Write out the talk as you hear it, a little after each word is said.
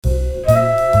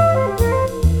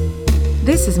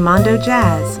This is Mondo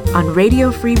Jazz on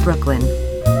Radio Free Brooklyn.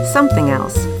 Something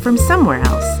else from somewhere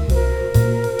else.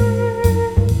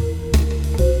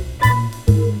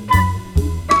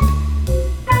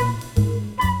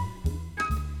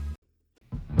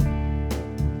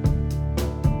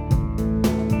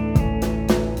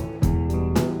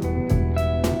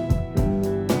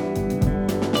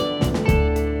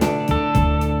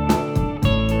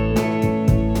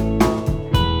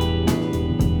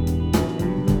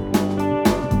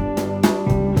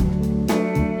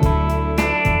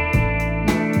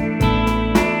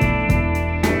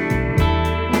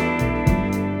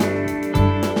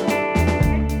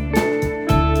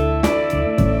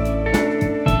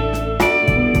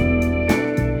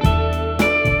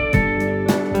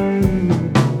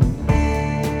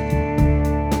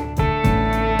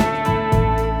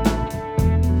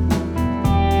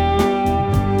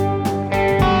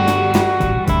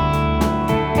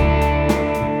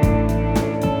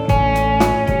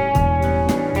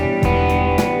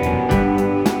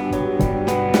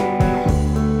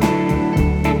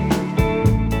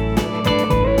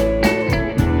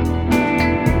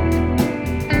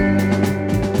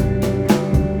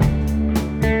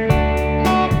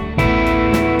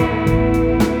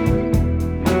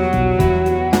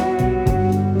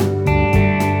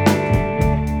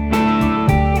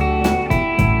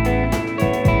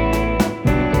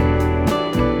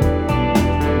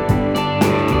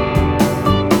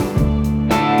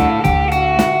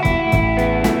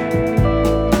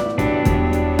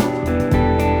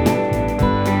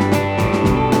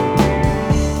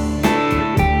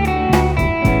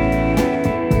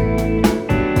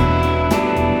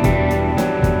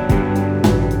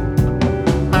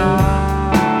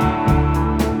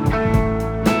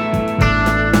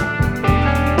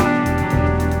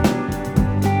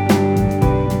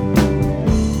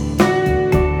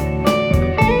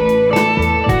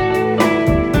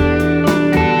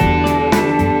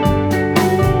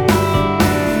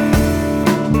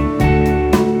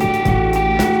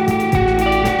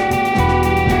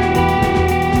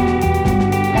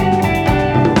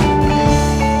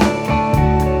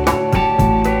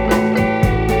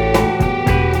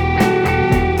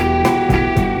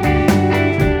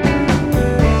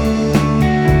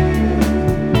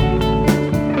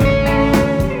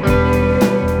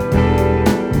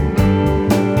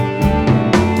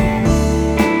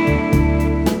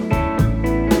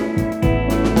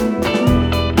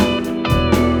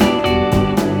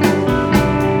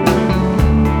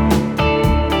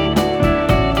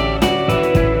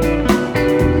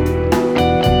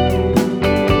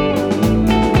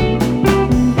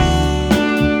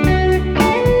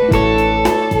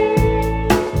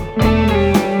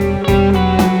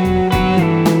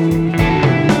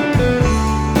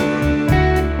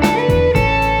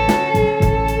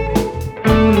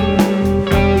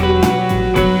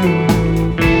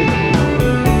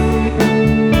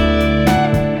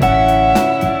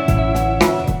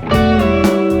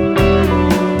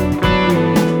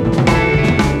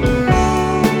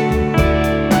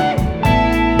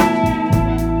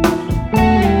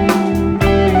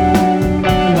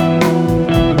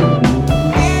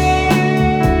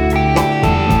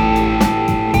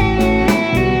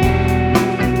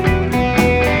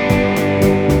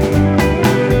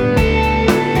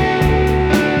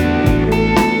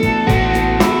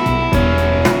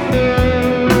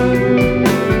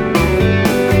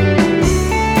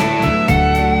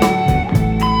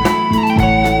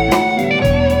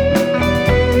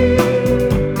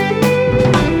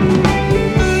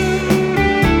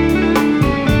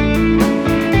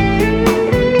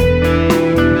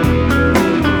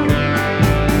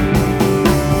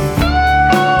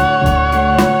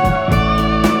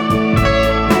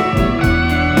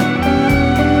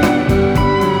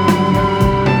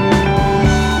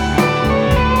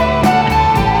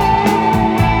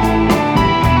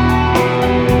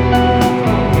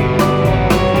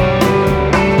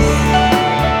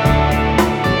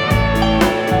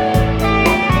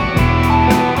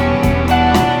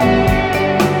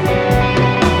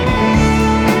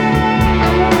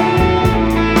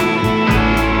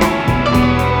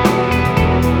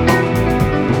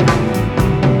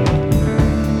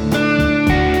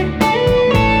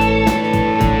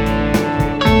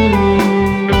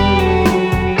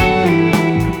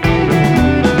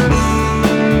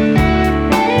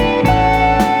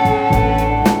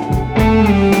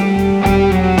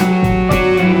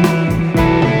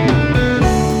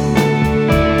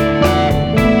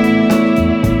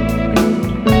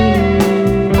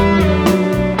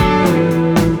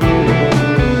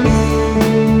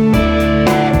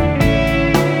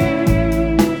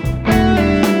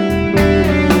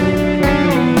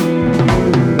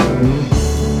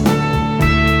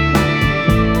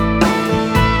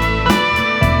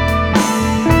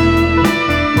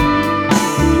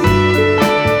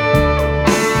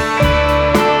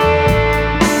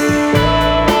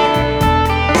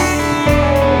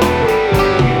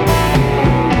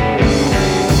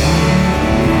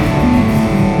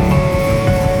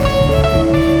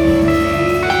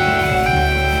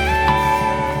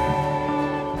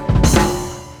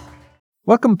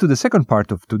 Welcome to the second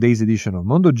part of today's edition of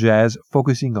Mondo Jazz,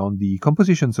 focusing on the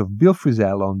compositions of Bill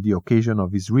Frisell on the occasion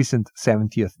of his recent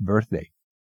 70th birthday.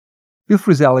 Bill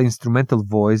Frisell's instrumental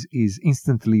voice is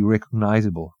instantly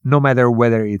recognizable, no matter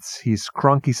whether it's his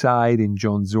cronky side in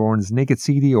John Zorn's Naked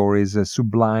City or his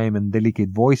sublime and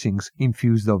delicate voicings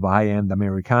infused of high-end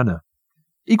Americana.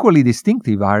 Equally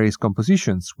distinctive are his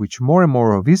compositions, which more and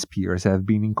more of his peers have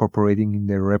been incorporating in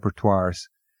their repertoires.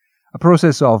 A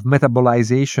process of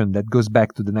metabolization that goes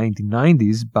back to the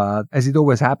 1990s, but as it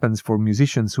always happens for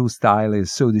musicians whose style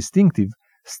is so distinctive,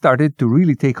 started to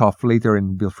really take off later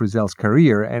in Bill Frisell's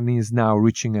career and is now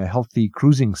reaching a healthy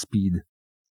cruising speed.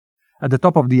 At the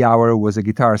top of the hour was a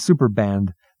guitar superband,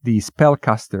 the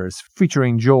Spellcasters,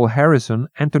 featuring Joel Harrison,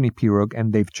 Anthony Pirog,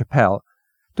 and Dave Chappelle,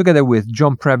 together with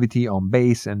John Pravity on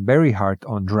bass and Barry Hart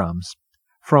on drums.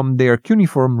 From their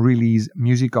cuneiform release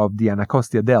Music of the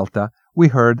Anacostia Delta, we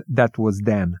heard That Was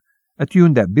Then, a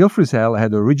tune that Bill Frisell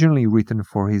had originally written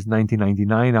for his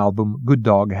 1999 album Good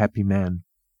Dog, Happy Man.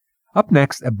 Up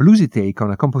next, a bluesy take on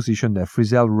a composition that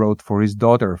Frisell wrote for his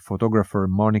daughter, photographer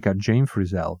Monica Jane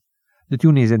Frisell. The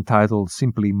tune is entitled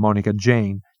simply Monica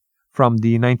Jane, from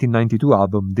the 1992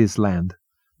 album This Land.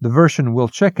 The version we'll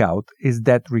check out is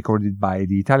that recorded by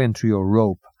the Italian trio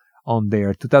Rope on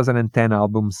their 2010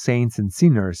 album Saints and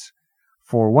Sinners,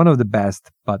 for one of the best,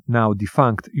 but now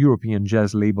defunct, European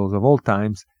jazz labels of all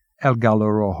times, El Gallo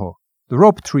Rojo. The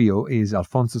Rope trio is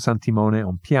Alfonso Santimone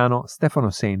on piano, Stefano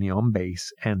Seni on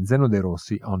bass, and Zeno De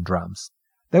Rossi on drums.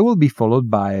 That will be followed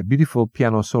by a beautiful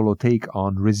piano solo take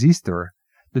on Resistor,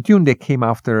 the tune that came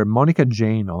after Monica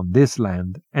Jane on This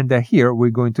Land, and that here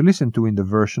we're going to listen to in the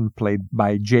version played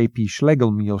by J.P.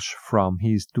 Schlegelmilch from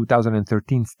his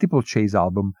 2013 Steeplechase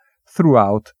album,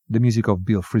 Throughout, the music of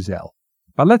Bill Frisell.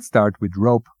 But let's start with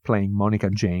Rope playing Monica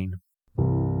Jane.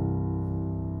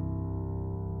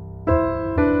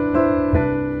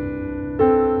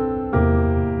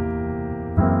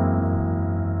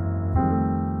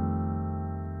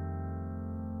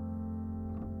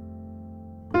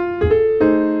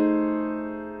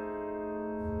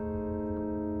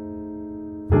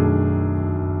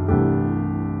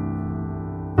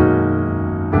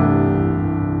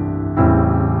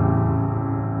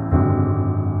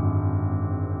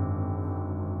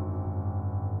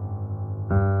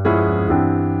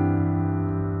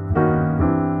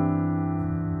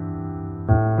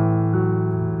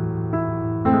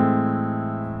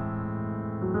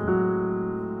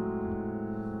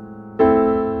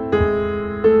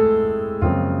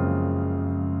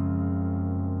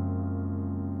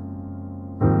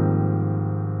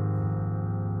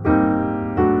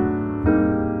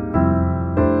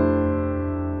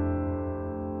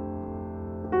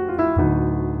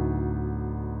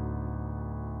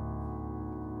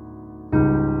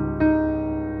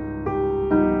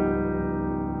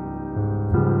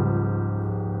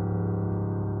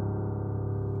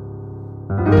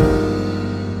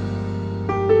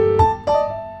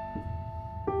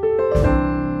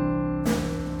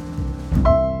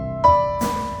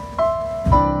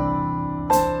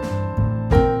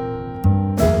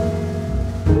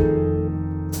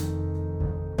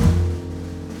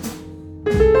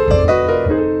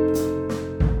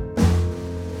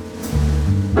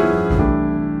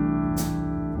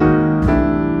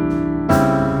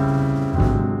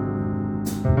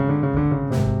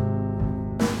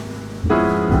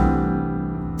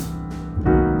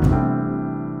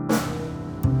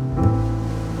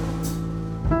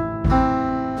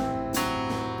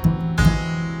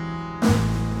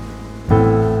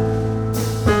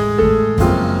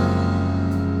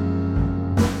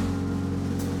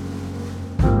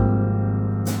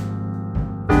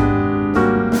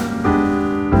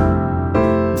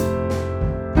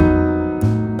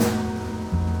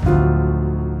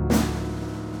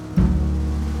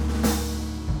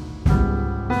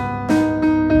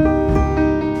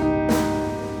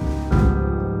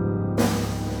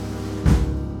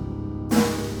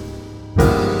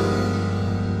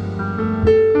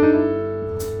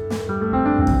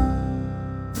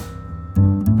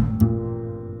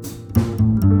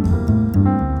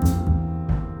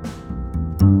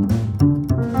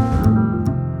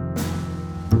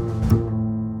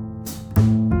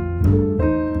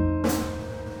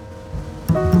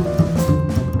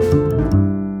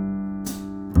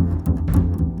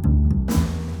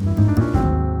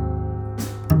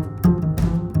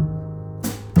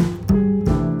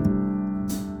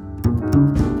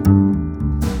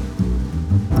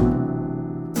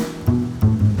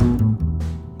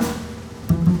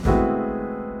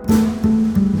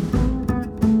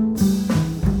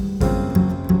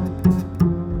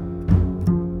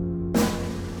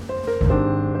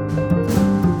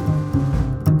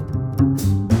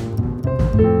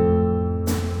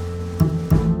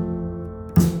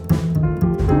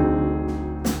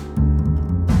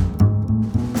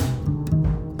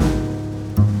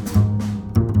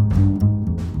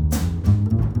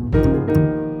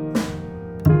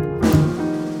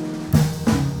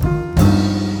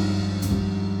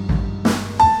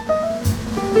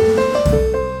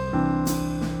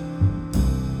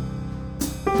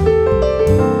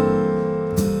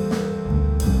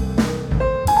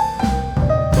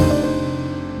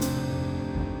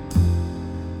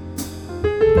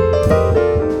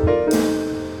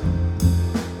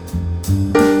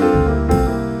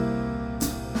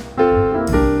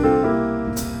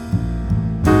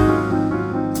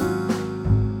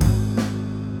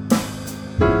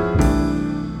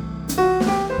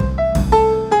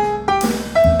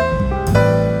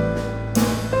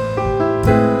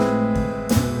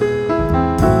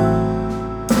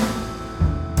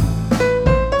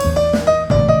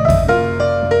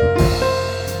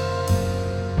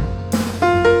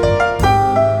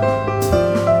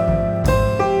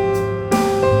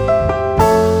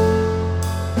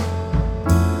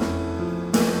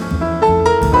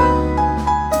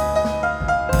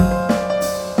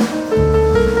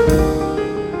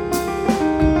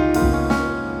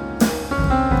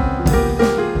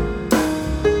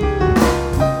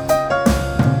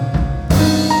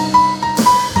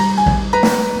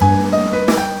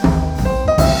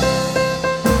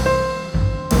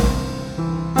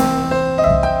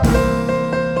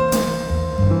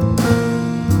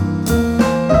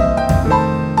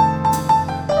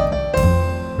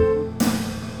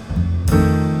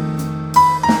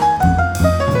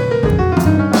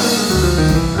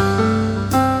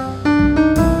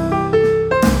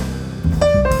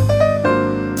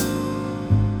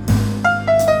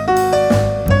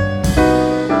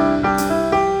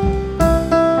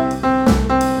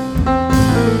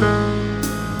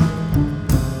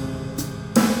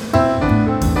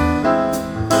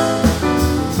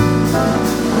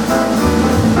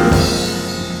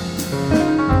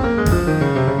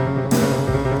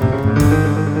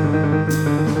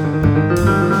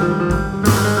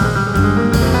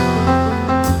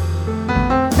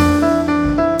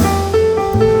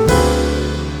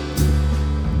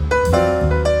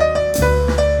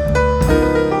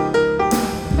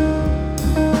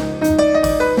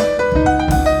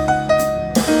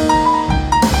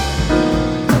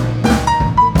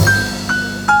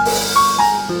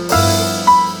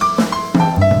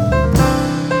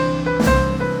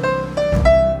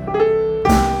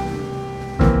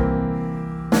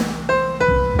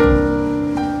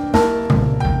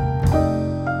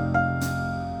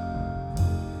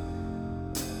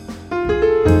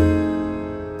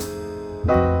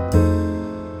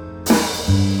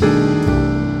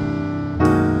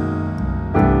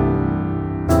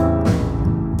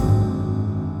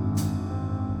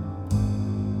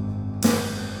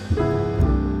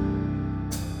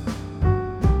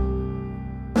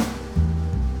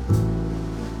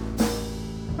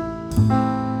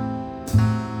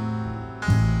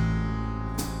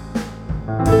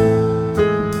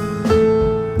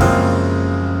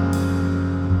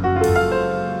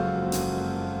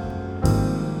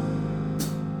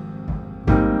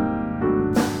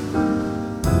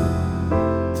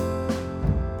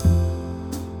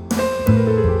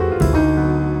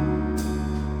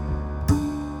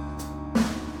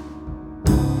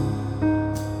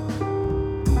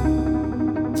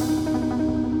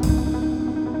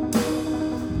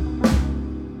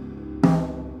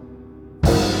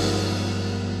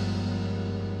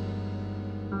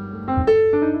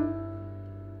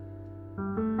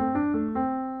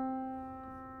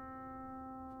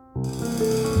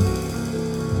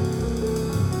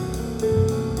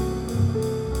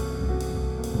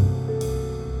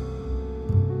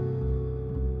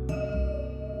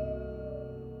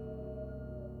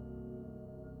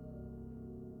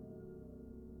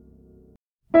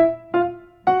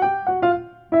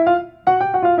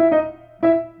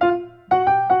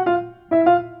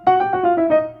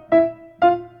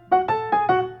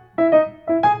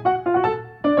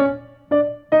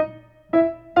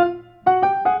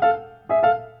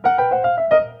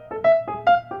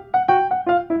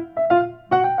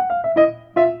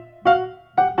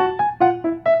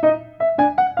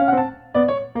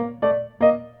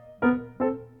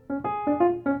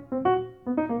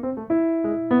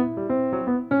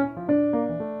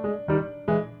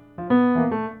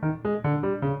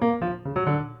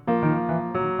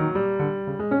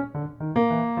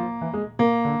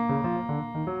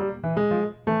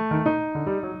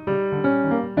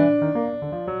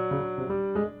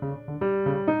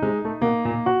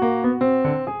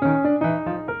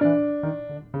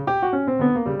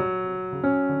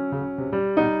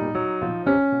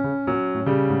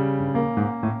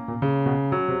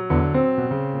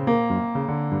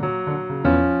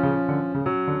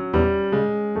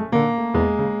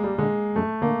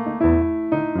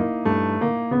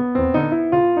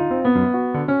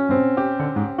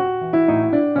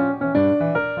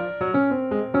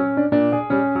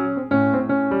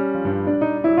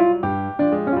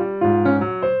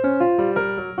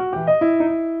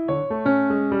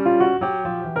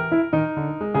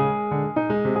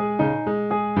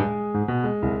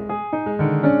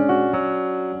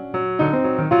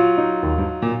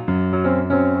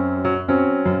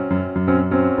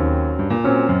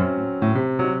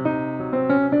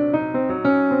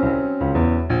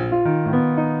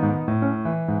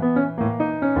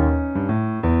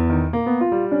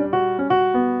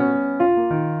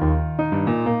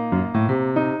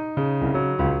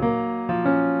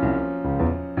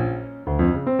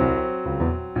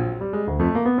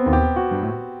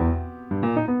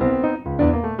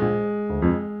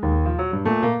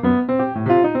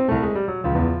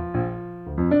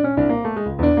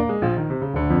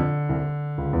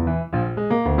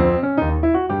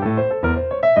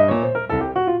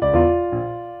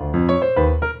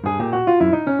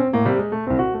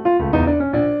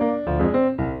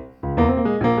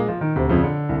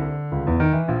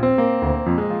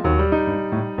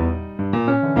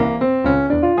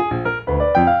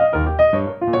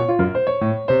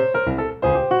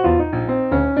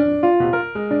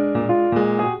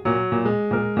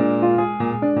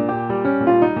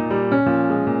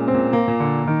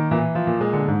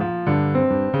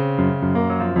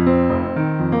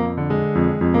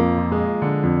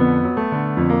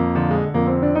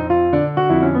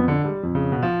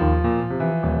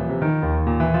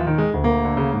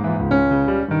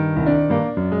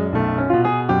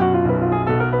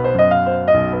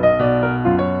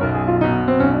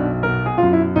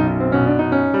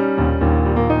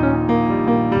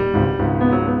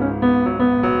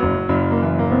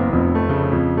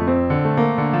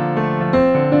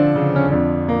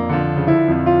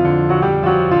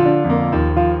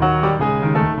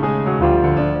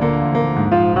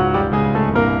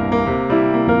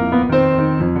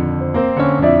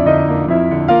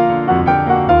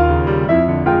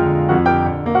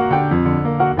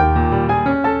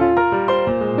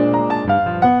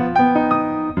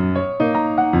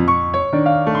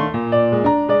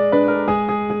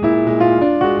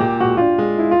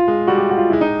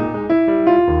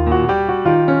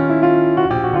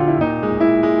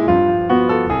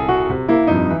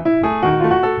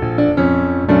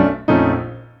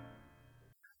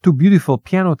 Two beautiful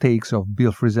piano takes of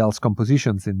Bill Frisell's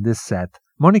compositions in this set,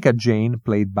 Monica Jane,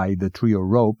 played by the trio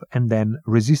Rope, and then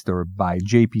Resistor by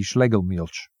J.P.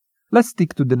 Schlegelmilch. Let's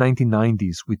stick to the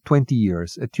 1990s with 20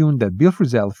 Years, a tune that Bill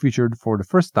Frisell featured for the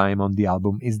first time on the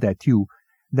album Is That You,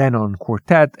 then on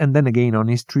Quartet, and then again on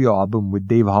his trio album with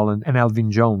Dave Holland and Elvin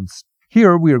Jones.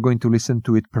 Here we are going to listen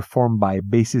to it performed by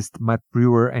bassist Matt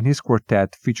Brewer and his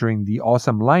quartet, featuring the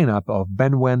awesome lineup of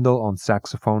Ben Wendell on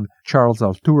saxophone, Charles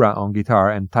Altura on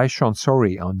guitar, and Tyshawn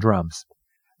Sorey on drums.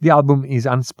 The album is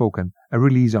Unspoken, a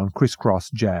release on Criss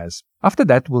Cross Jazz. After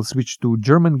that, we'll switch to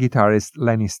German guitarist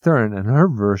Lenny Stern and her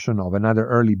version of another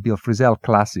early Bill Frisell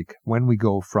classic, When We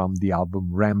Go, from the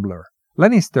album Rambler.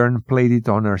 Lenny Stern played it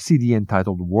on her CD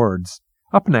entitled Words.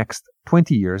 Up next,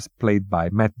 20 Years, played by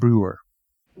Matt Brewer.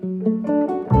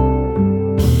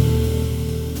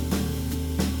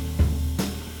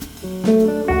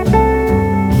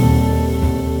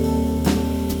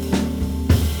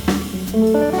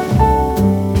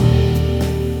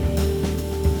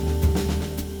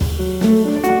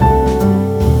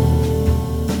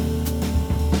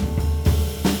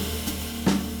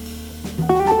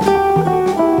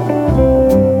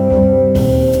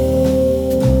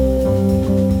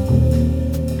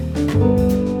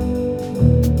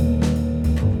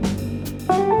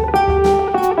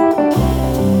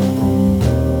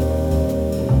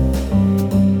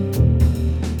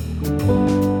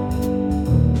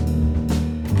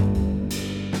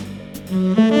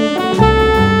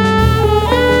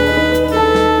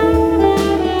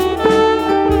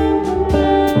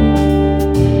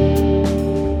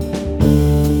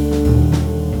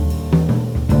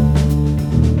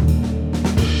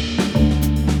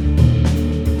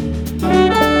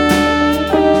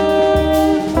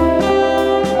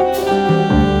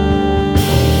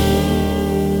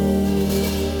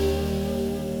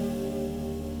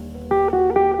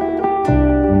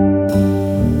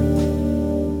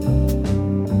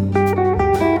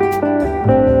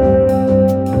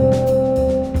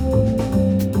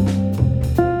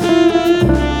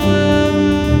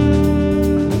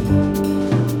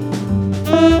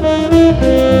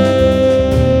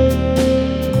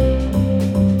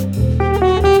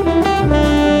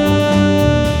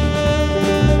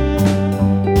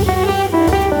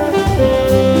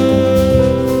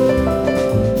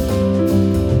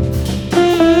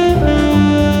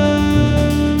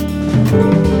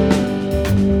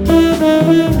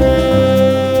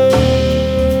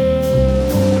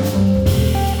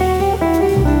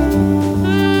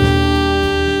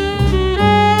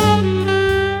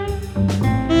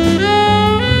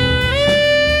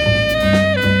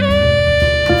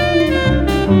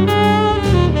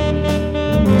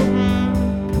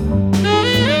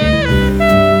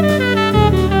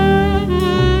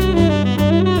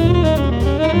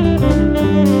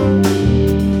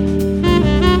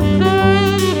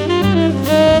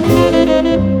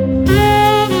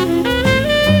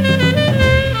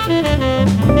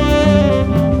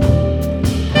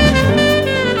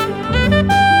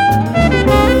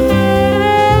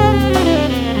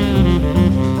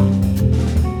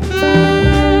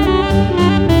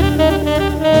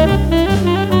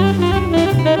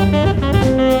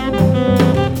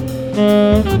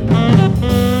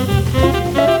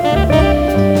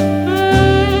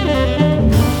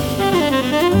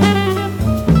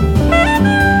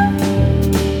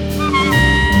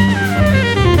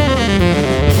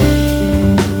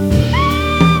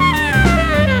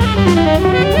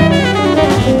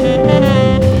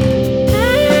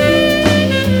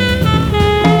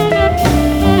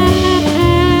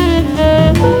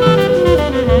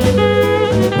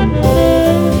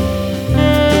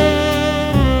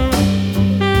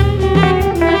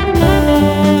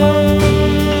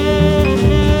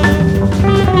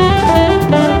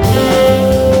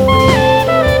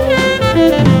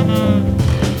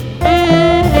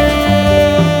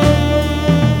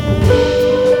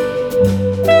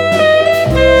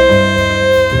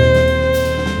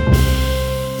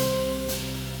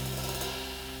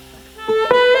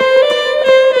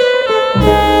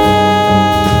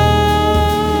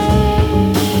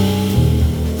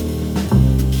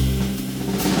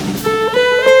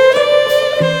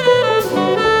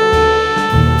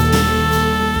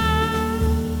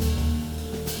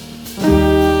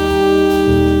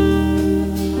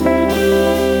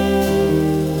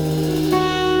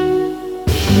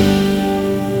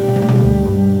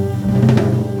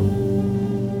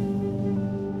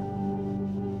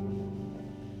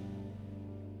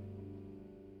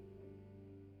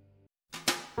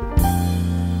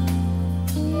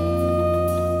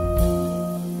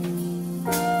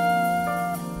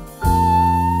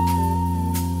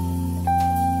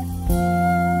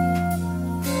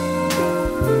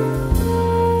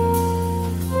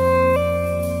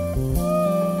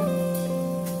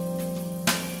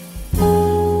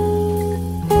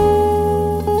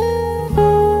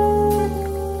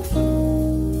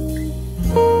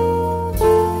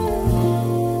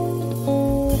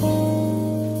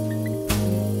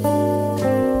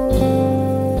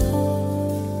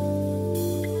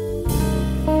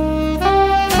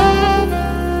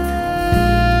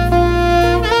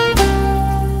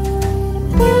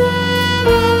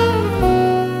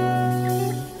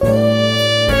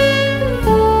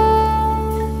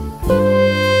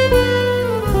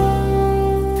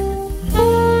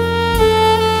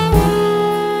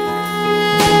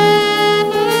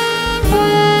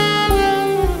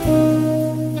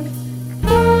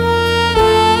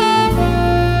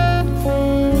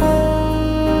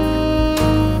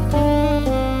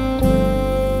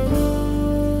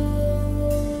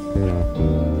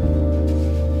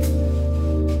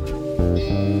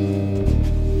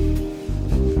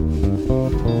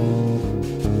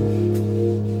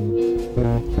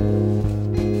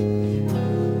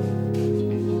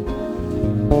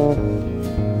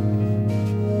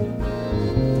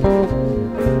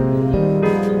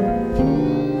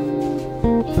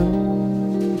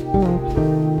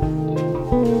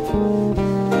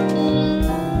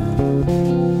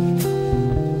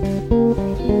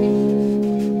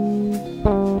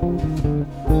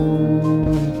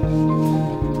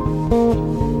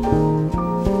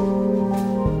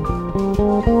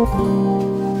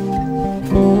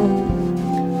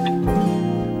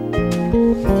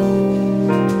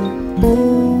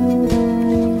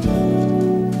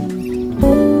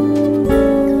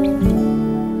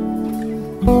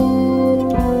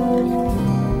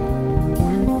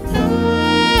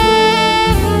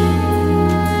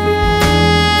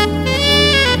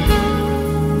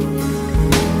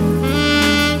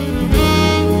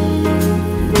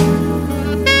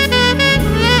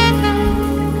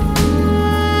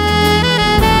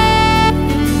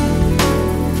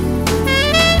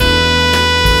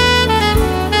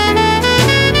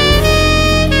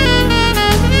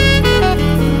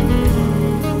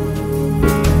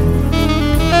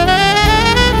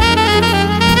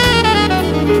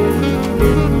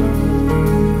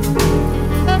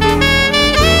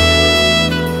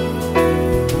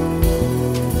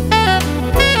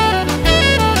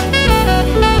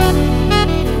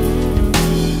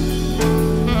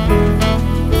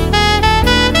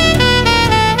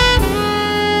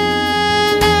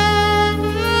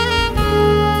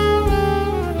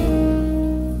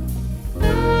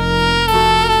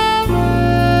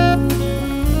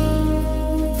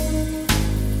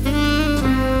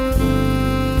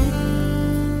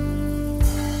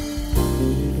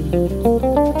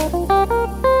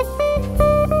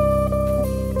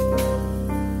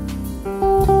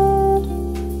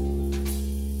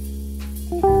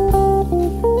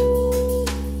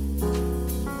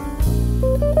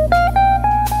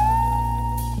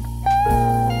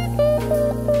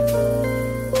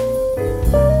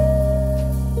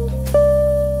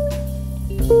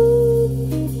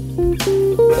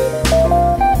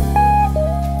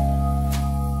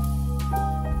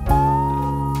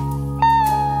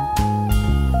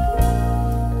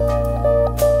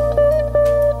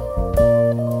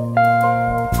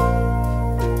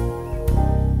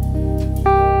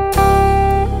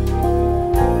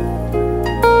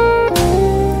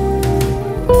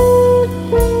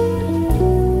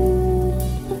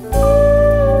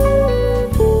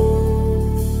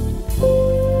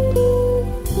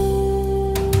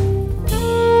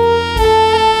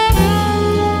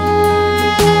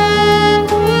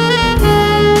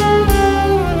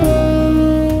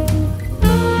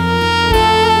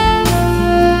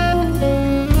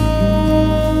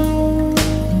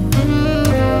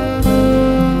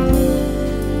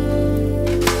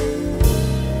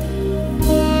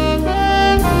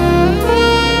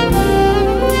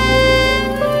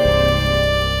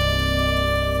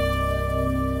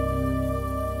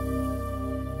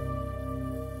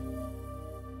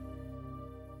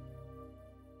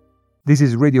 This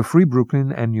is Radio Free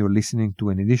Brooklyn, and you're listening to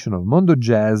an edition of Mondo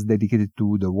Jazz dedicated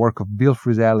to the work of Bill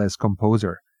Frisell as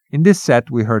composer. In this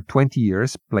set, we heard 20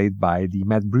 Years, played by the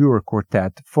Matt Brewer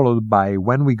Quartet, followed by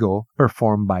When We Go,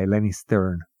 performed by Lenny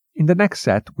Stern. In the next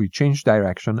set, we change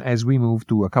direction as we move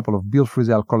to a couple of Bill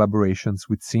Frisell collaborations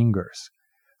with singers.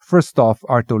 First off,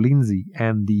 Arto Lindsay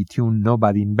and the tune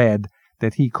Nobody in Bed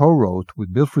that he co-wrote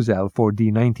with Bill Frisell for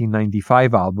the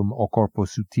 1995 album O Corpo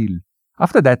Sutil.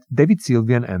 After that, David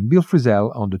Sylvian and Bill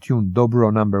Frisell on the tune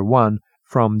Dobro No. 1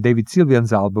 from David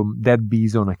Sylvian's album Dead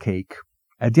Bees on a Cake.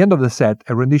 At the end of the set,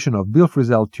 a rendition of Bill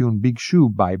Frisell tune Big Shoe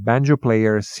by banjo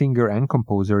player, singer and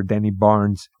composer Danny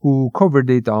Barnes, who covered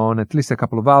it on at least a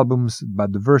couple of albums,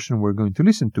 but the version we're going to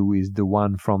listen to is the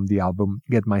one from the album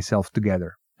Get Myself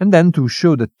Together. And then to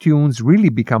show that tunes really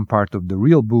become part of the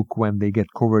real book when they get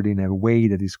covered in a way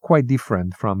that is quite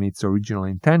different from its original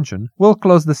intention, we'll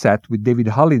close the set with David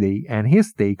Holliday and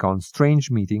his take on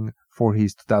Strange Meeting for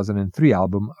his 2003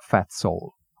 album Fat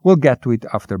Soul. We'll get to it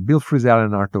after Bill Frisell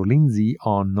and Arto Lindsay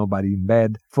on Nobody in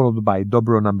Bed, followed by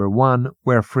Dobro No. 1,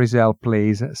 where Frisell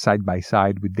plays side by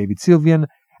side with David Sylvian,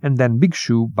 and then Big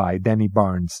Shoe by Danny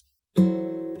Barnes.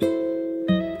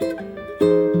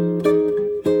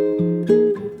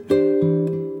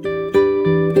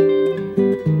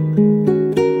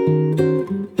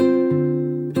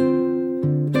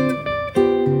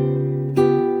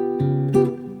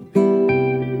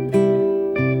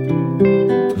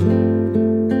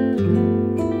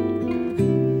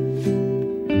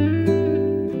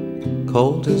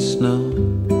 Cold as snow.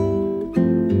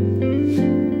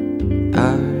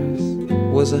 Ours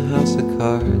was a house of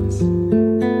cards.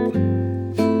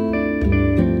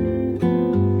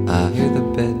 I hear the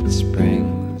bed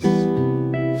springs,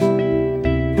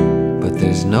 but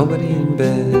there's nobody in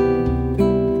bed.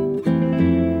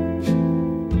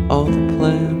 All the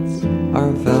plants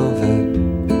are velvet.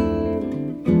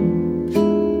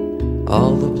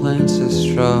 All the plants are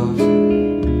straw.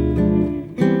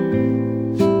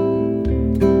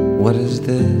 What does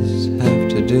this have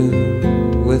to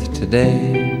do with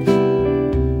today?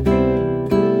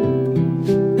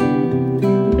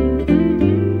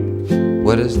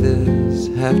 does this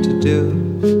have to do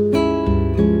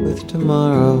with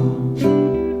tomorrow?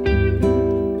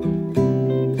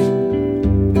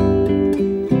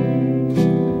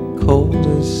 Cold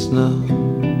as snow.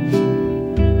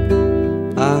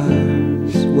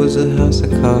 Ours was a house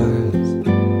of cards.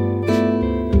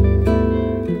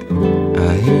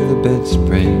 I hear the bed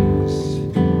springs,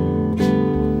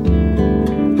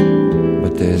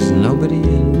 but there's nobody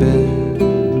in bed.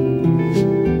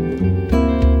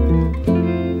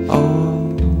 All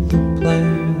the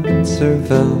plants are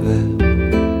velvet,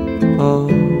 all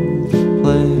the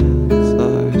plants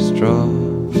are straw.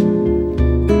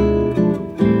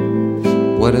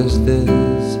 What does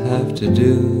this have to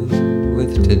do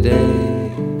with today?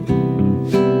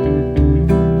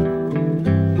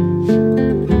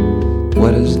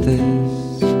 What does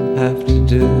this have to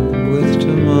do with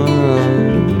tomorrow?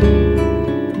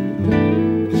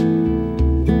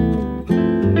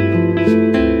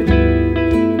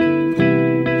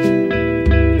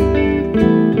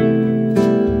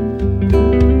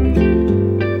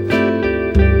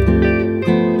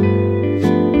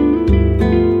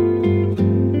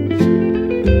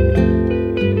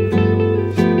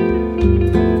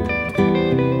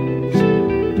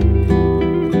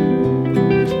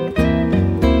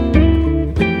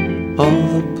 All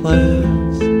the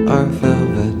plants are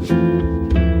velvet,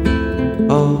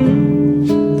 all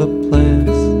the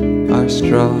plants are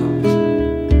straw.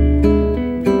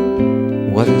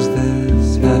 What does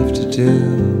this have to do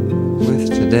with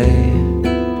today?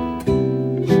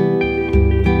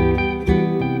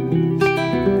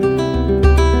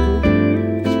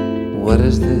 What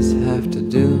does this have to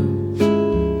do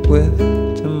with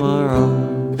tomorrow?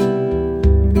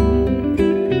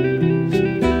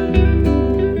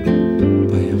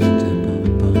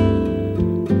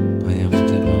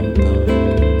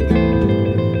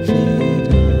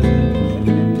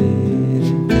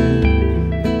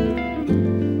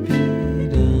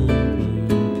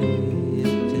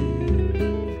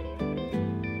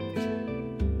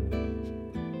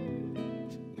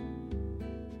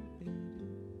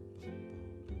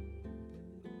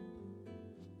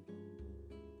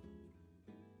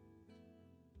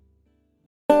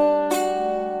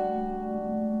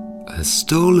 I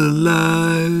stole a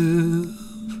life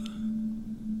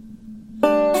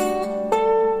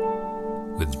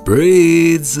with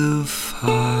braids of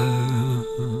fire,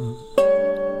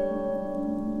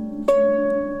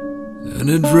 and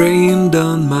it rained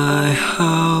on my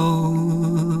house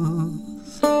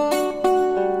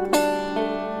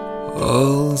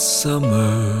all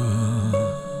summer.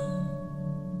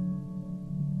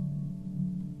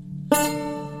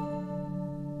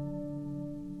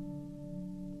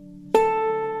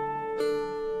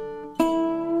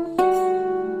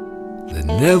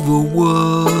 Never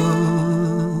was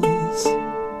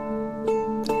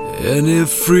any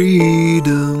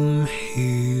freedom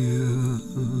here.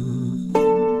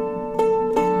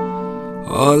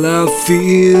 All I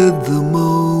feared the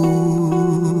most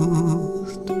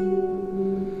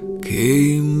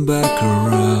came back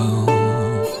around,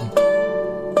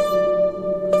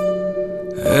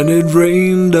 and it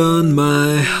rained on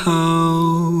my house,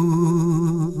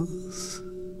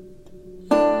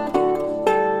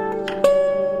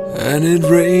 and it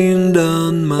rained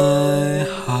on my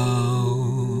house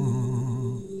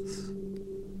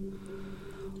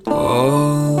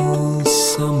all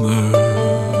summer.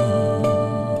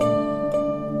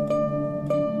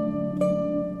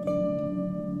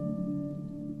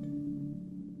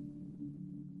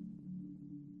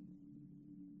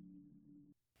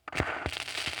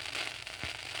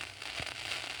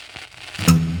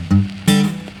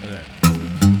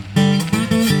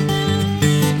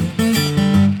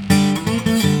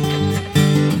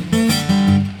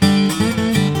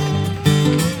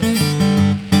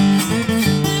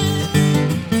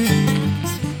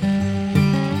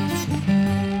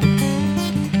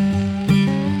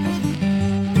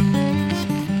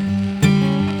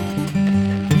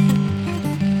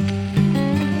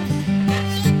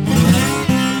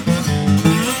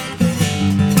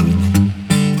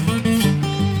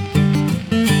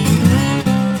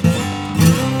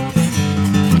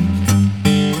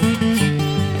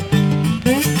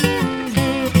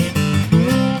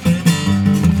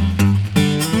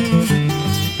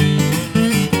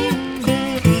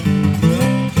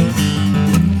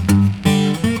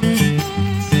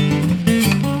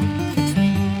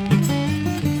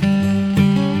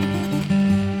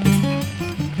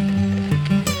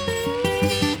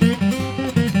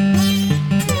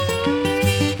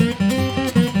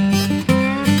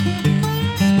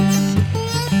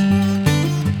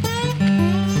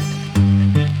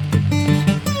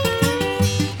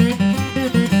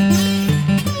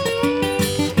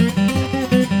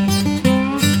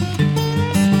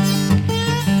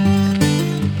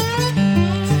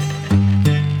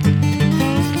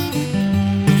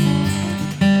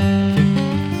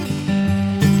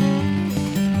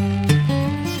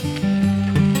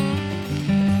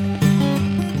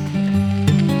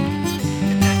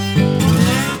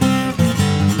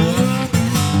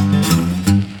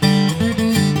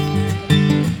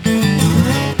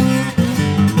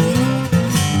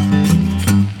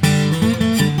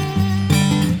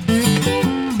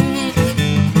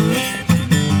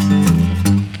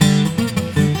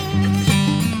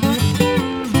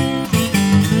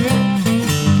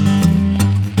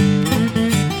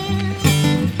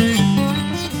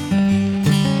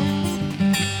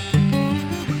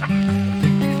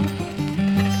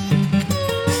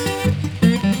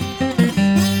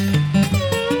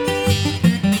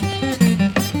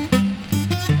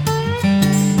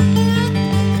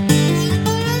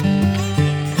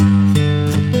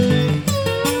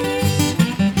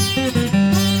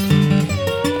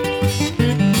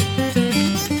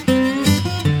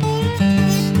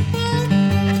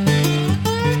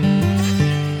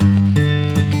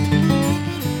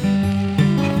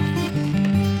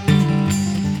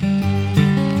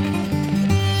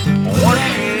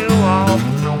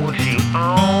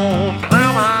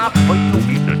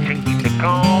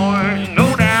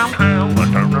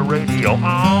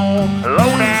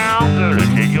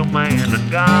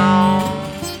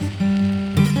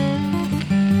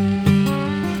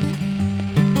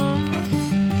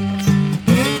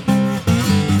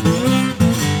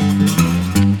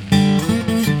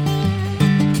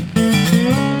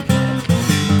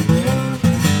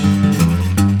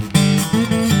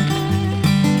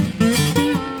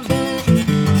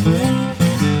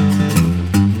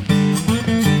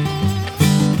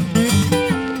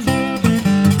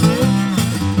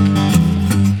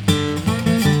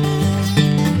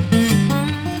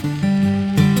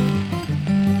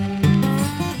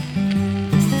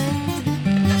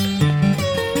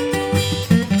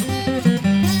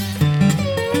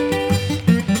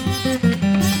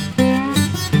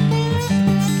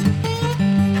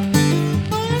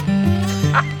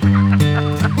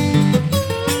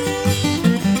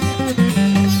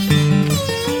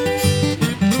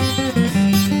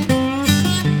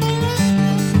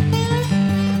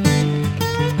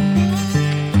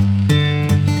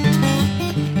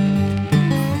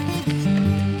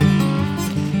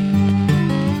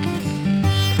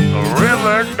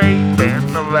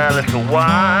 glass of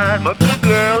wine. My good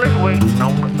girl is waiting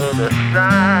on the other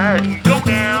side. You go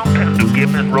downtown to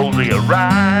give Miss Rosie a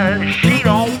ride. She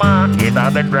don't mind if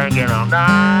I've been drinking all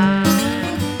night.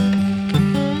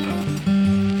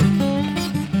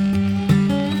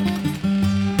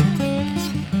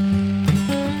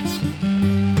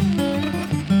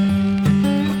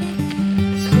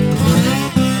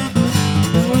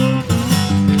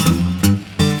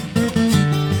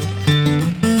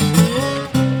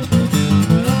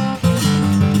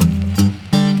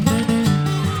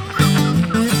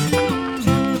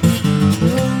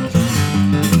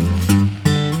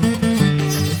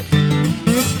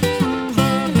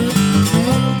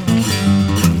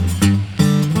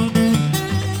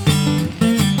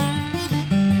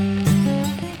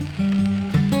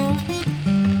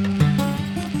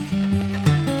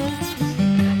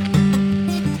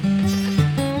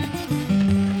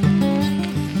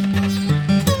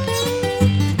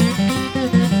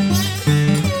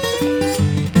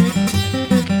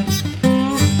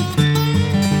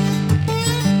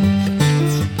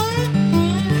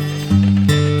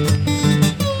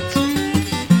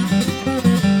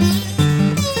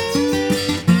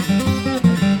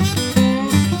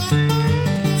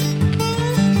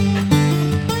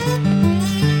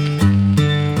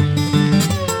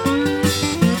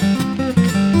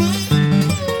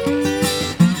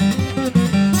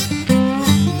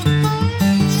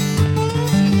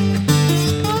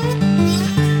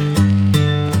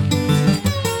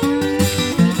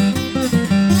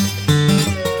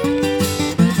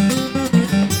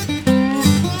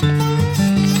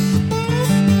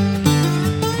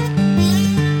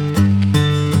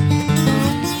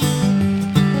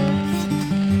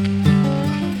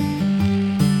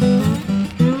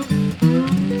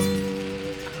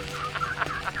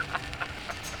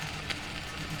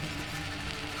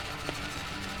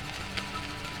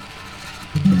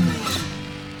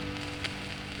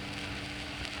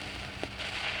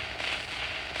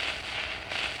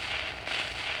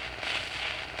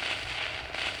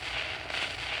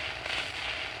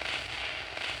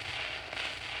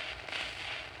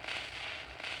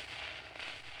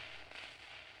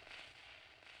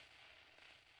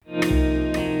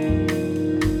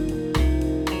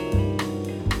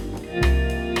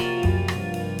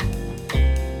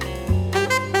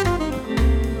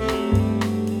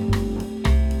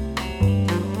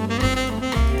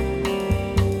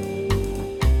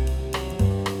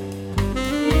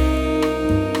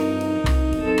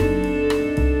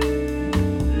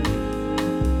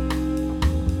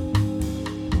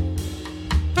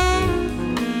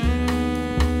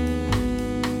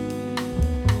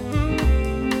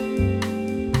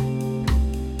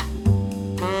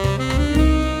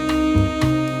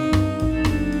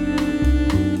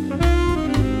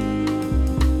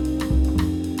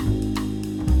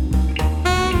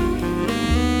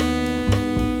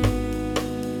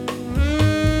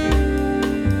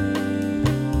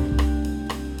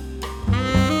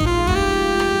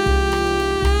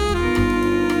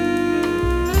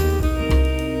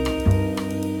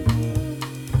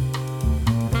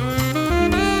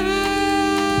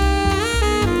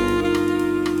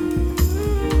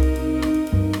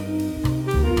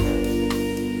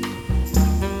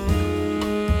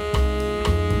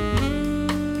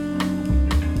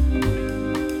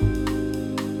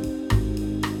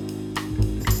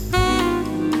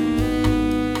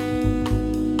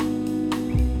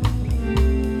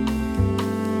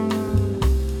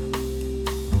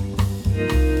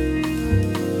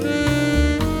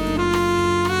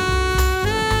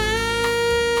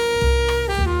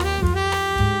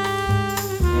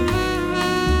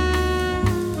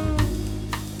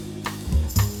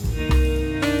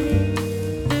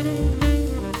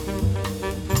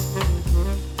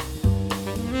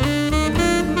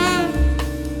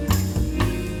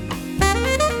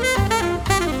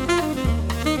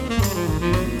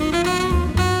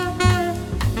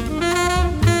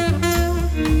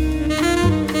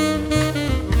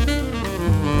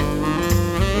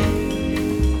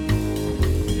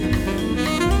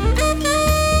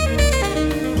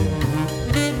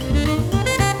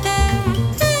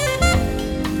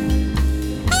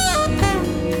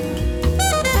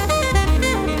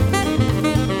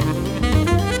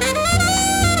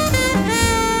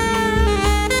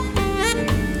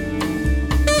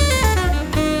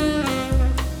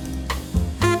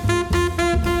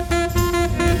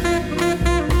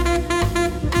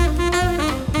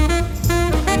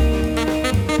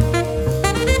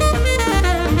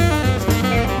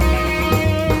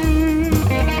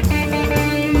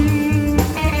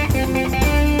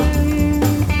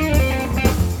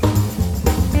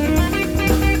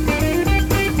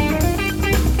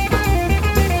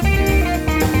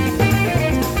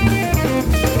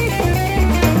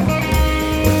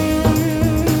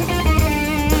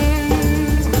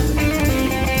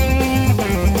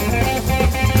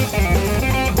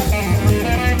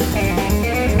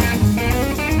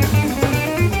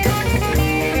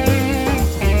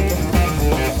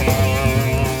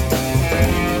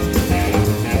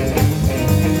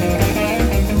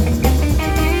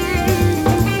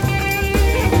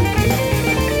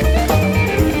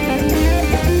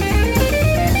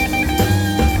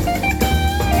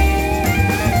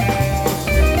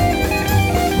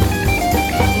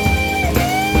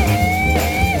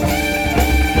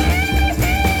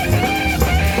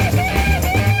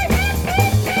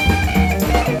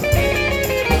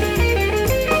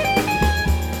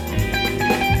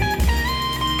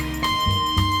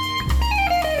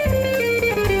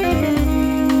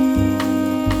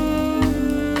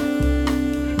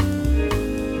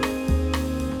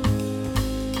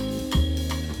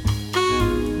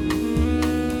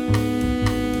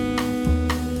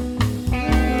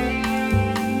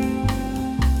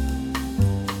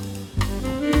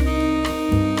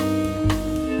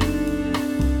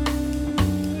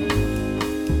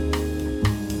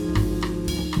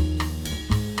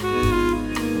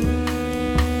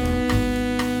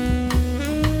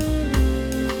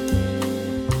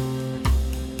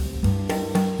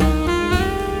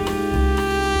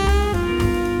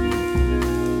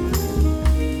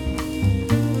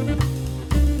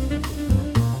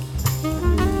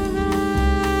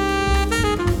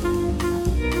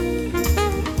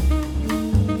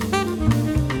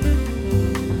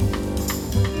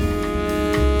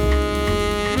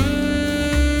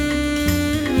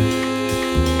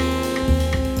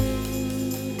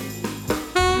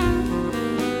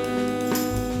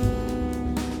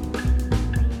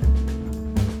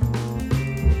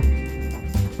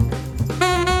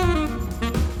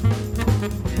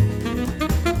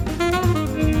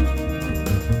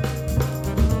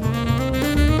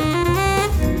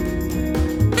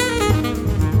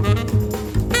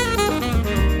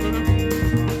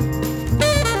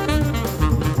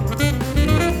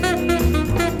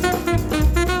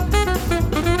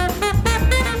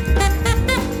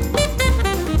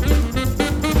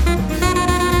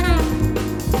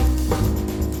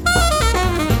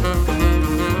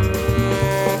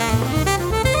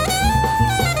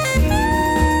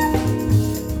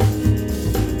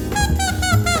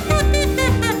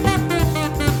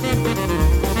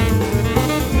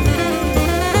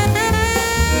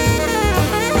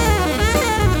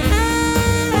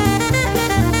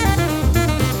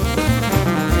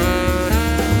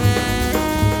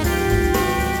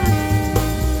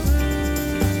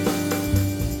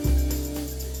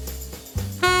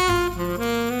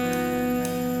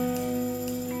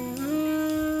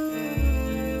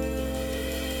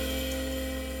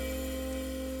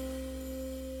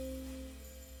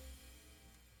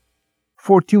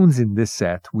 4 tunes in this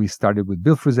set. We started with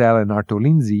Bill Frisell and Arto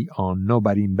Lindsay on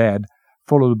Nobody in Bed,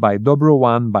 followed by Dobro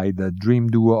One by the dream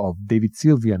duo of David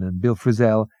Sylvian and Bill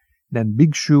Frisell, then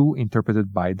Big Shoe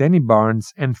interpreted by Danny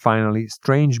Barnes, and finally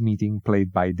Strange Meeting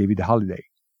played by David Holliday.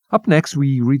 Up next,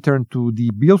 we return to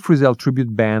the Bill Frisell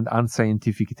tribute band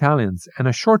Unscientific Italians and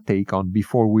a short take on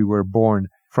Before We Were Born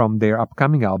from their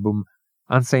upcoming album.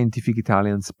 Unscientific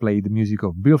Italians play the music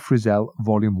of Bill Frisell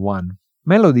Volume 1.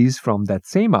 Melodies from that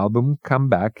same album come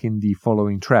back in the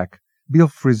following track. Bill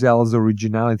Frisell's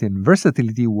originality and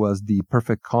versatility was the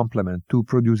perfect complement to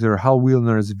producer Hal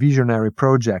Willner's visionary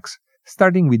projects.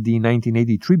 Starting with the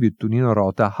 1980 tribute to Nino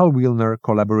Rota, Hal Willner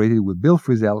collaborated with Bill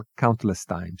Frisell countless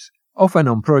times, often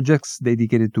on projects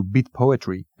dedicated to beat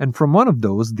poetry, and from one of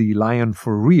those, The Lion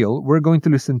for Real, we're going to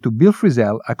listen to Bill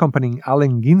Frisell accompanying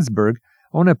Allen Ginsberg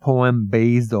on a poem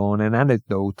based on an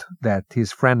anecdote that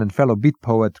his friend and fellow beat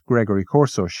poet Gregory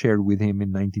Corso shared with him in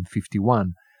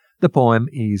 1951. The poem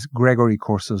is Gregory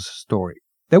Corso's story.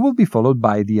 That will be followed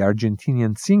by the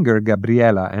Argentinian singer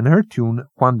Gabriela and her tune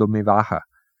Cuando me baja,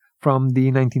 from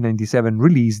the 1997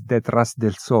 release Detrás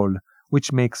del Sol,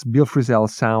 which makes Bill Frisell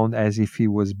sound as if he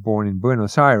was born in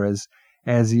Buenos Aires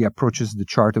as he approaches the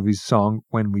chart of his song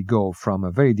When We Go from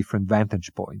a very different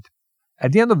vantage point.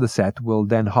 At the end of the set, we'll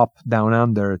then hop down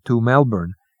under to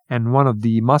Melbourne, and one of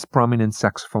the most prominent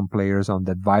saxophone players on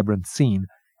that vibrant scene,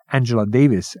 Angela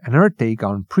Davis, and her take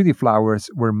on Pretty Flowers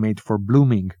Were Made for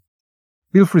Blooming.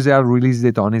 Bill Frisell released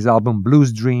it on his album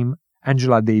Blues Dream,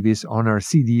 Angela Davis on her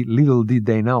CD Little Did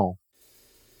They Know.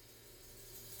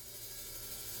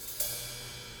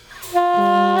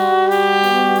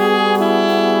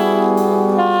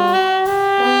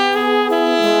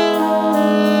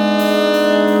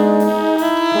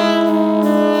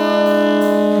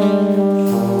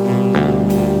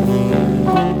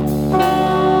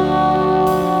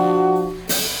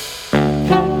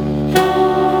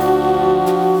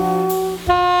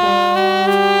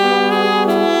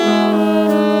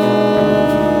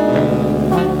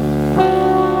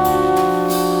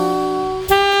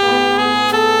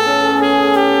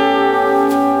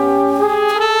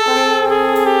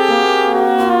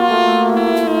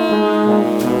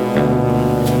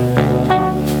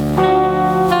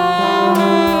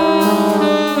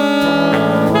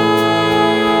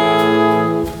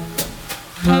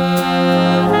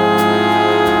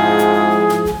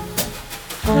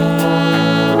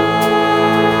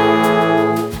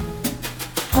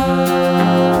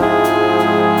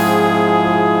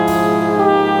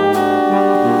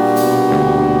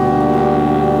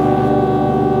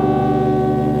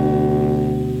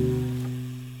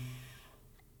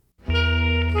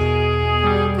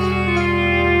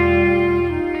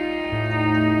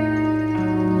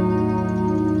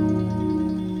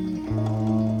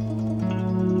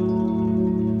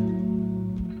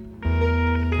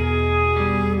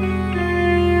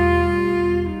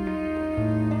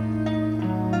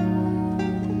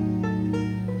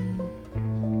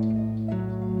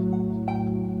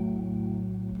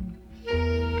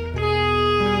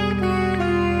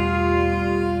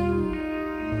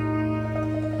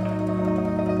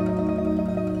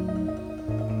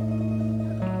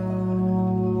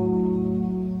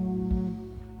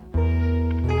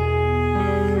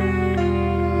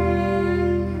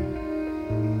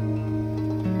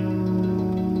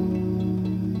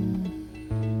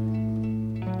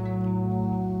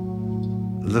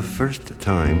 The first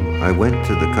time I went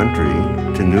to the country,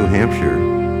 to New Hampshire,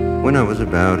 when I was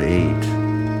about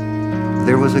 8.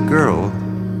 There was a girl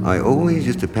I always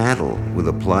used to paddle with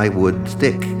a plywood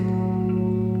stick.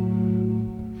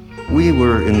 We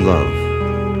were in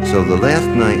love, so the last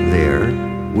night there,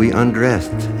 we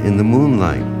undressed in the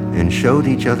moonlight and showed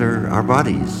each other our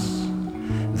bodies.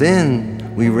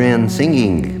 Then we ran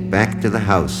singing back to the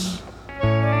house.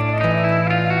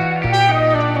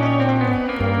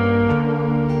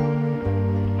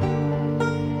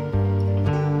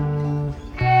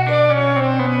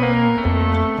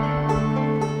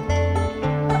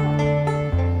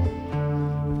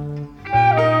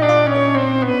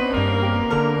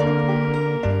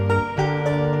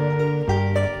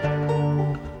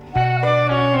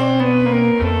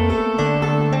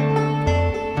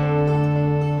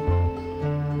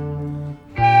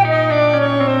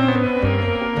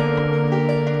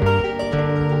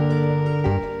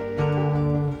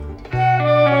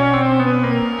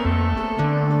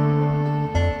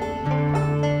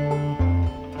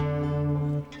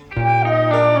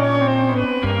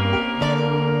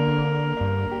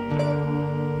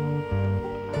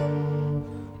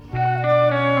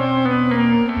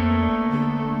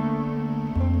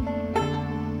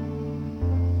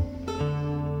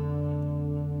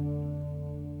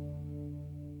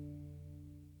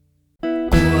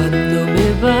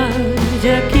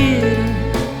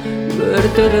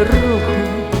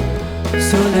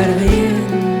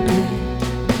 ardiente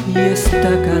y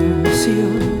esta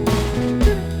canción.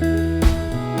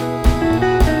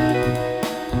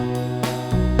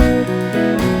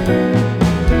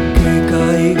 Que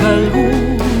caiga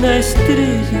alguna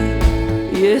estrella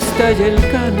y estalle el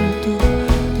canto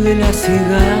de las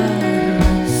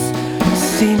cigarras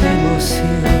sin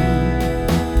emoción.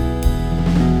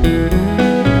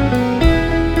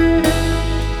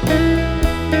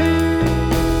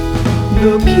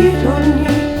 No quiero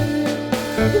ni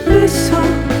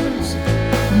besos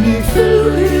ni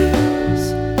flores.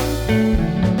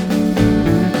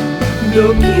 No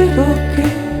quiero que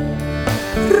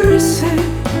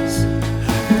reces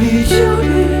ni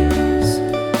llores.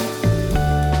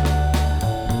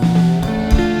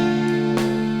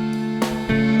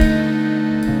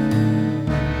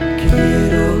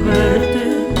 Quiero verte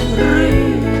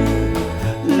reír,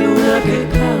 luna que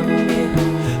cambia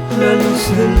la luz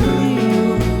del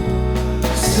río,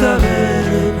 saber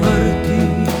partir.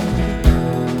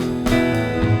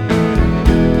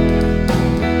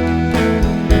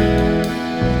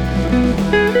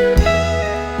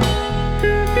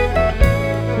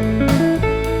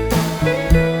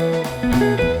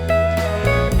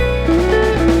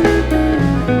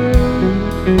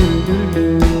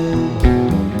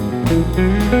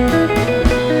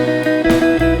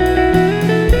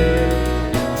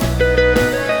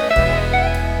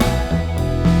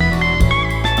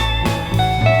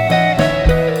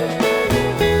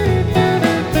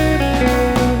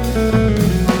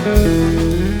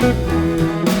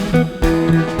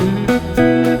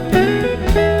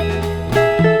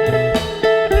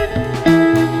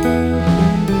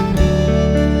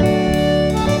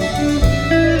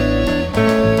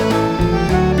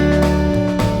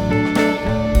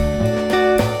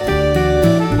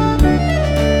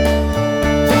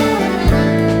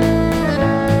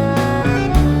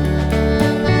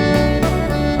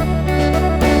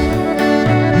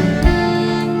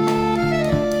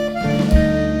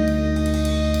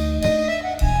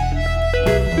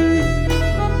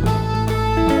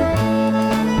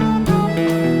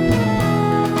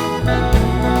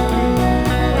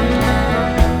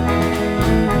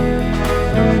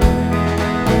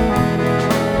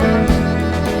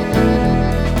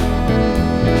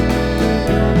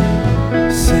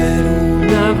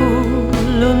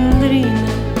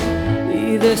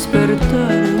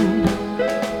 Despertar en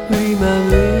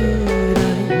primavera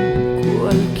en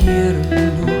cualquier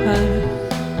lugar.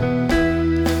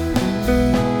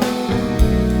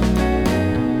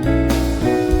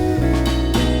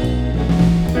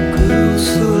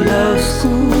 Cruzo la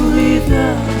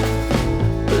oscuridad,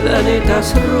 planetas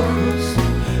rojos,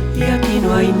 y aquí no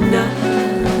hay nada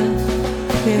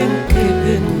en que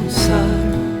pensar.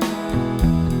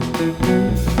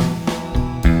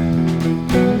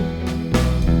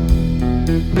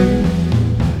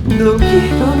 No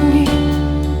quiero ni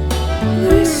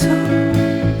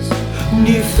besos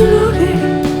ni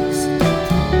flores.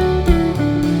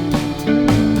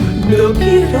 No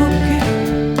quiero que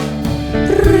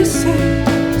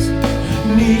reces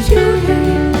ni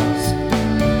llores.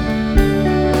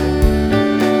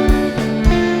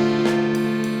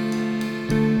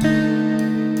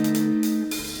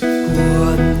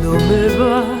 Cuando me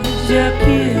vaya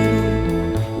quiero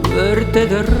verte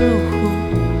de rojo,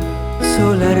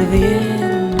 sol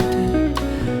ardiente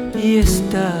y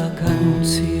esta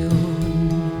canción.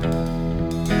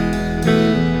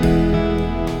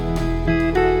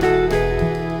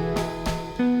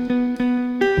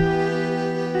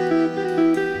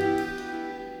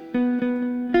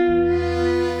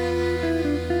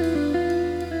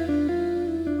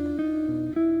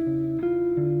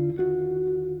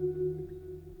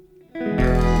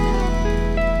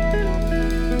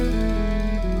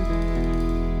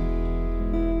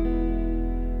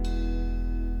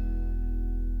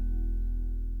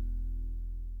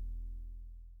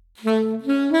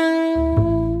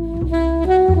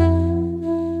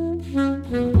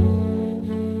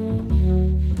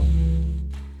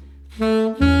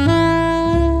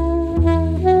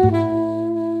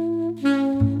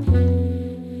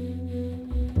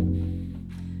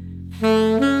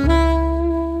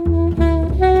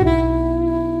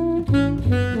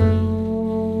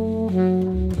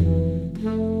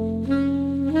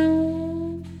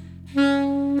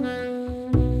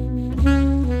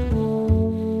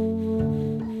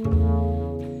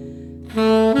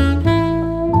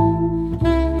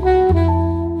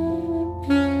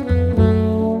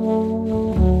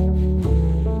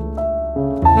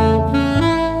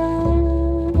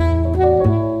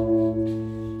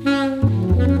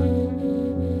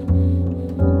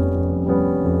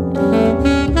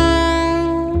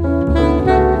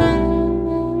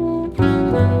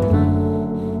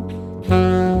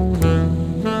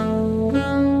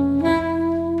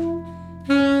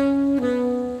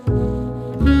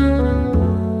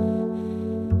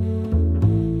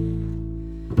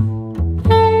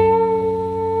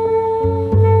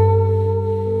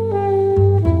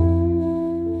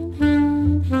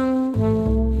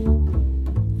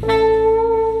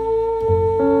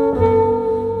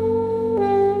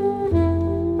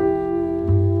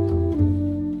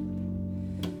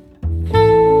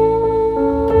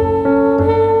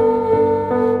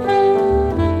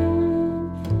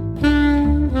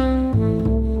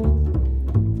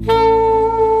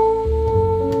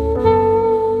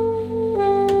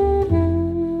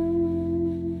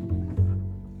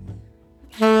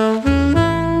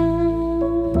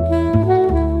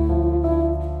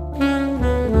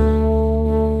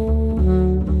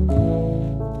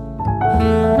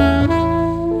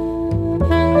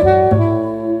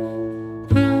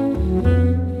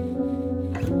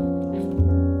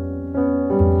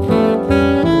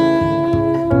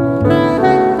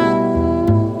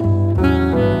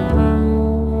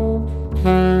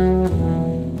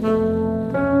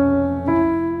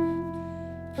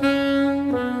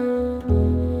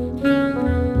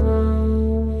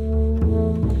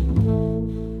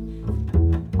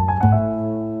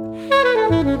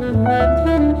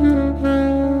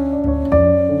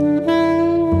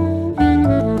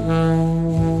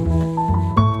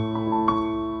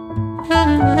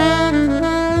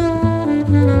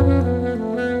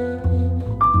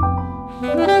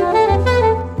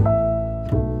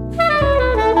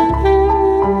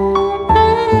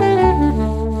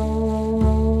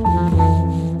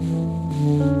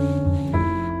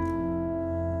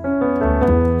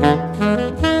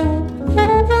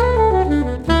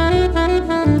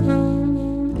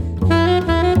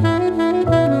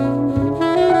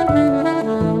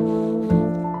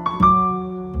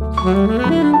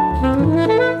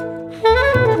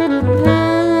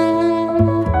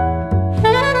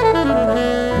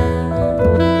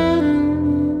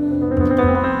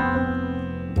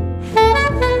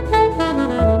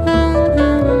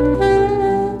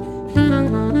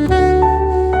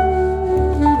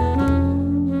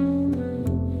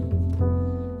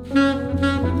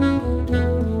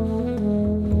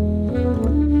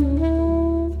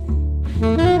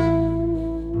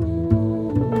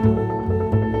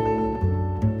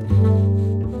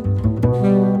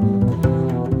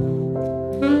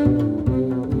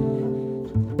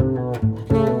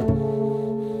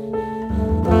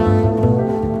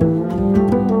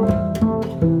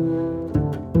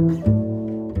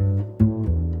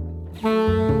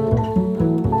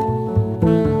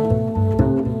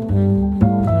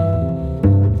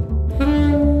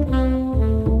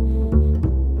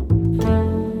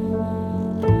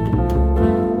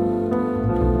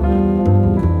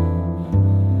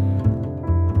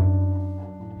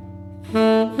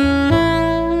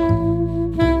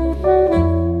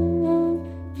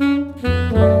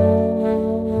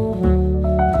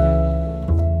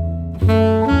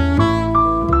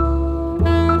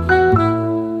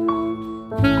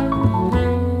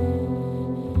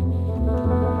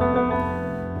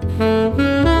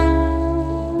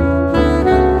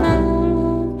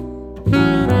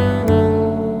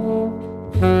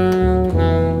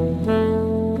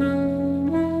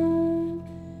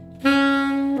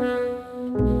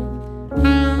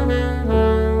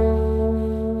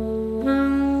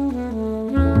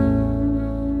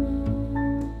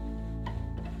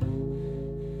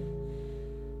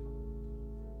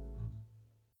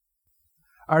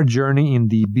 Our journey in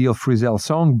the Bill Frisell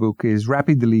songbook is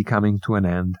rapidly coming to an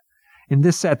end. In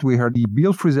this set, we heard the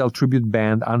Bill Frisell tribute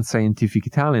band Unscientific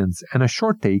Italians and a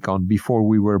short take on Before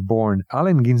We Were Born,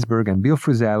 Allen Ginsberg and Bill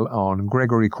Frisell on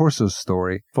Gregory Corso's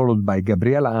story, followed by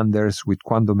Gabriela Anders with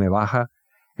Quando Me Baja,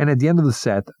 and at the end of the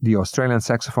set, the Australian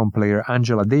saxophone player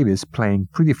Angela Davis playing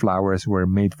Pretty Flowers Were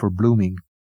Made for Blooming.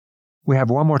 We have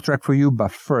one more track for you,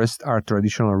 but first our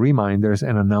traditional reminders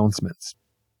and announcements.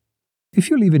 If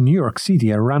you live in New York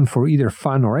City and run for either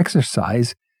fun or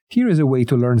exercise, here is a way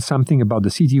to learn something about the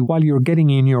city while you're getting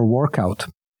in your workout.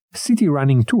 City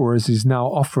Running Tours is now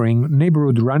offering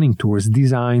neighborhood running tours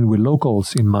designed with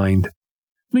locals in mind.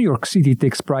 New York City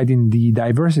takes pride in the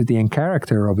diversity and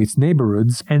character of its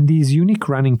neighborhoods, and these unique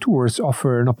running tours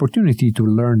offer an opportunity to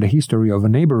learn the history of a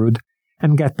neighborhood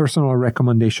and get personal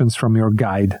recommendations from your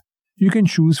guide. You can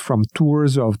choose from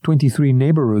tours of 23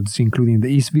 neighborhoods, including the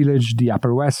East Village, the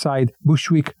Upper West Side,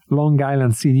 Bushwick, Long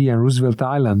Island City, and Roosevelt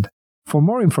Island. For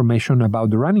more information about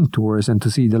the running tours and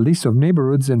to see the list of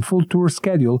neighborhoods and full tour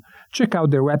schedule, check out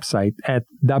their website at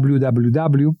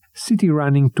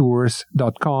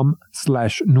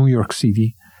www.cityrunningtours.com/New York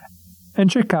City.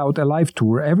 And check out a live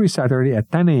tour every Saturday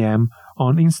at 10 a.m.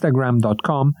 on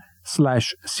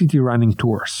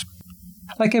Instagram.com/cityrunningtours.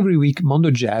 Like every week, Mondo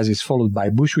Jazz is followed by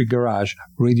Bushwick Garage,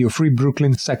 Radio Free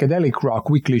Brooklyn psychedelic rock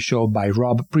weekly show by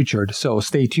Rob Pritchard, so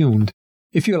stay tuned.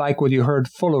 If you like what you heard,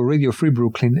 follow Radio Free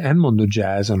Brooklyn and Mondo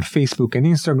Jazz on Facebook and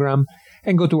Instagram,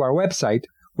 and go to our website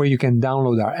where you can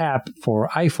download our app for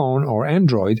iPhone or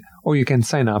Android, or you can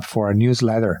sign up for our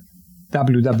newsletter,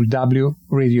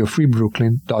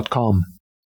 www.radiofreebrooklyn.com.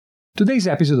 Today's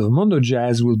episode of Mondo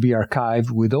Jazz will be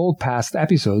archived with all past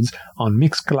episodes on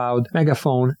Mixcloud,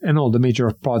 Megaphone, and all the major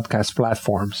podcast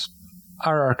platforms.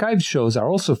 Our archived shows are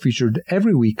also featured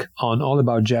every week on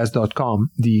allaboutjazz.com,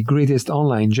 the greatest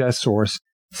online jazz source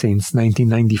since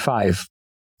 1995.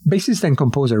 Bassist and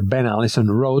composer Ben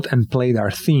Allison wrote and played our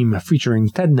theme featuring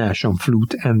Ted Nash on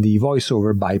flute and the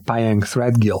voiceover by Payang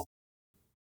Threadgill.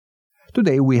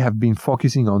 Today we have been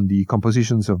focusing on the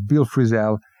compositions of Bill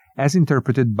Frisell as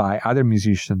interpreted by other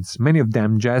musicians, many of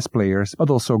them jazz players, but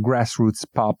also grassroots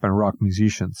pop and rock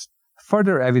musicians.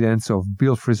 Further evidence of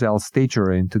Bill Frisell's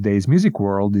stature in today's music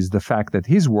world is the fact that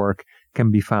his work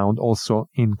can be found also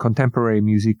in contemporary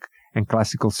music and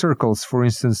classical circles, for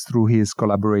instance through his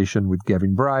collaboration with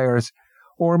Gavin Bryars,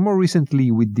 or more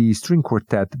recently with the string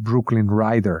quartet Brooklyn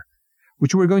Rider,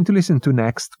 which we're going to listen to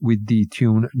next with the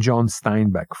tune John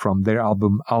Steinbeck from their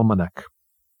album Almanac.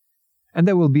 And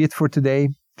that will be it for today.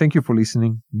 Thank you for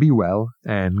listening, be well,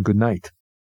 and good night.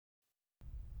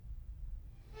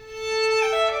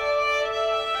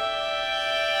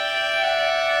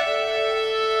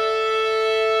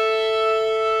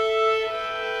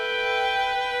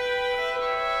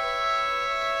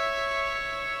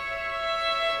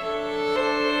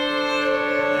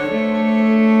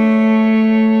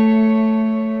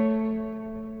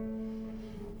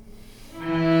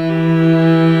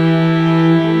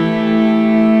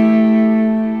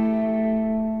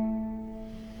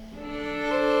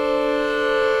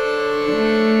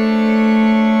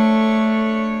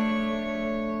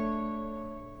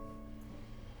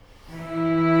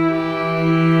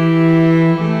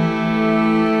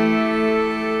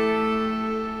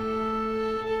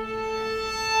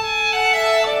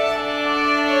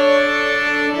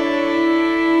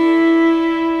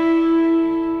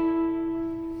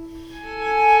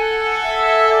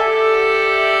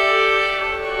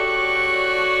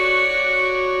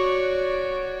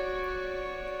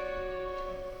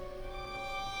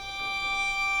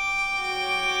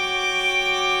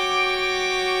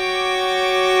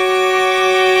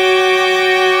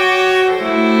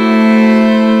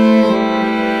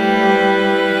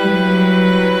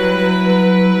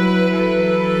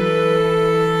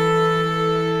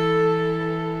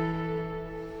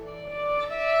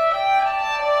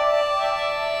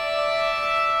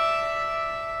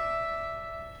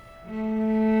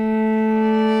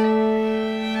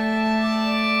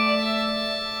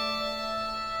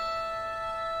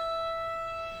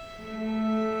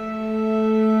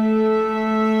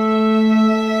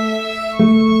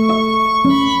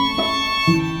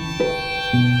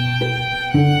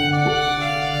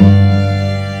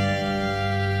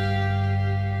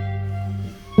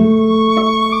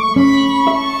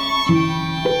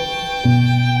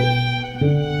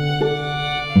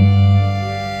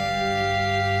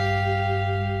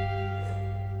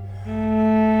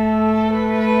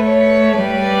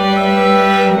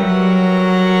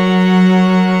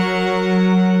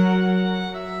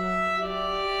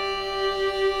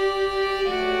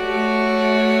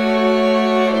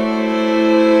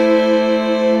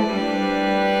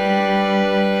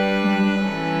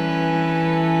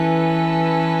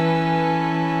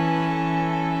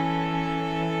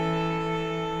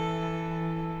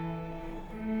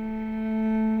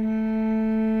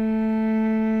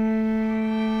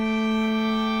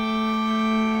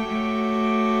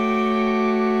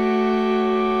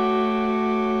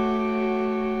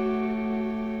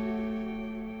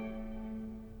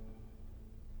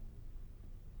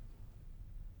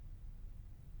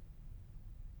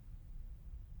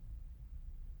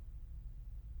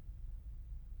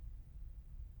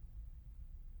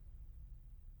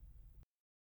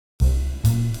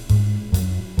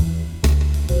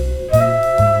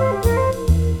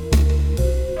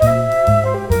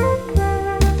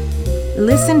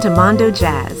 Listen to Mondo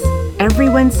Jazz every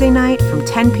Wednesday night from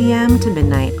 10 p.m. to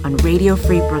midnight on Radio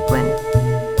Free Brooklyn.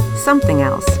 Something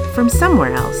else from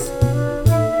somewhere else.